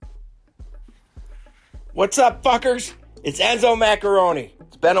What's up, fuckers? It's Enzo Macaroni.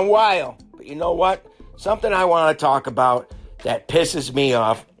 It's been a while, but you know what? Something I want to talk about that pisses me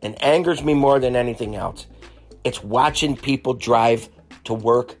off and angers me more than anything else. It's watching people drive to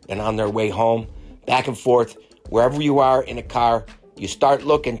work and on their way home, back and forth, wherever you are in a car. You start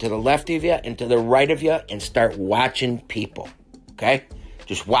looking to the left of you and to the right of you and start watching people, okay?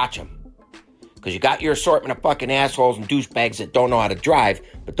 Just watch them. Because you got your assortment of fucking assholes and douchebags that don't know how to drive,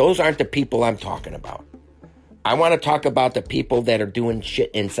 but those aren't the people I'm talking about. I want to talk about the people that are doing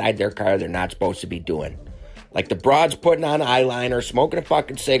shit inside their car they're not supposed to be doing. Like the broads putting on eyeliner, smoking a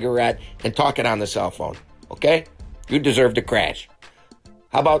fucking cigarette, and talking on the cell phone, okay? You deserve to crash.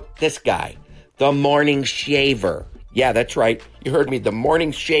 How about this guy? The morning shaver. Yeah, that's right. You heard me, the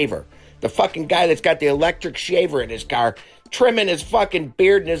morning shaver. The fucking guy that's got the electric shaver in his car, trimming his fucking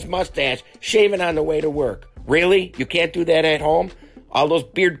beard and his mustache, shaving on the way to work. Really? You can't do that at home? All those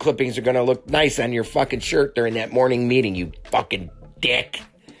beard clippings are going to look nice on your fucking shirt during that morning meeting, you fucking dick.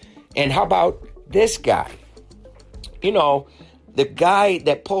 And how about this guy? You know, the guy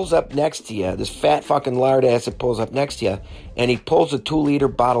that pulls up next to you, this fat fucking lard ass that pulls up next to you, and he pulls a 2-liter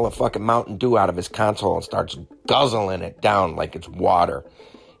bottle of fucking Mountain Dew out of his console and starts guzzling it down like it's water.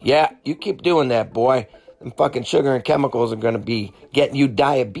 Yeah, you keep doing that, boy. And fucking sugar and chemicals are going to be getting you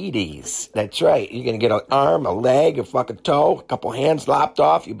diabetes. That's right. You're going to get an arm, a leg, a fucking toe, a couple hands lopped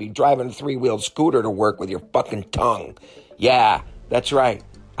off. You'll be driving a 3-wheeled scooter to work with your fucking tongue. Yeah, that's right.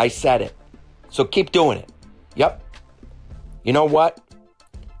 I said it. So keep doing it. Yep. You know what?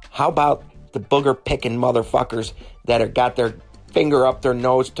 How about the booger-picking motherfuckers that have got their finger up their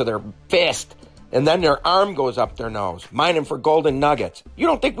nose to their fist, and then their arm goes up their nose, mining for golden nuggets? You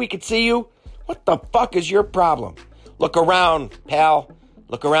don't think we could see you? What the fuck is your problem? Look around, pal.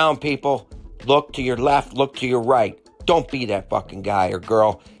 Look around, people. Look to your left, look to your right. Don't be that fucking guy or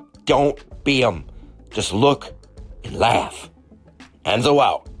girl. Don't be them. Just look and laugh. Enzo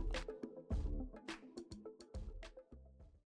out.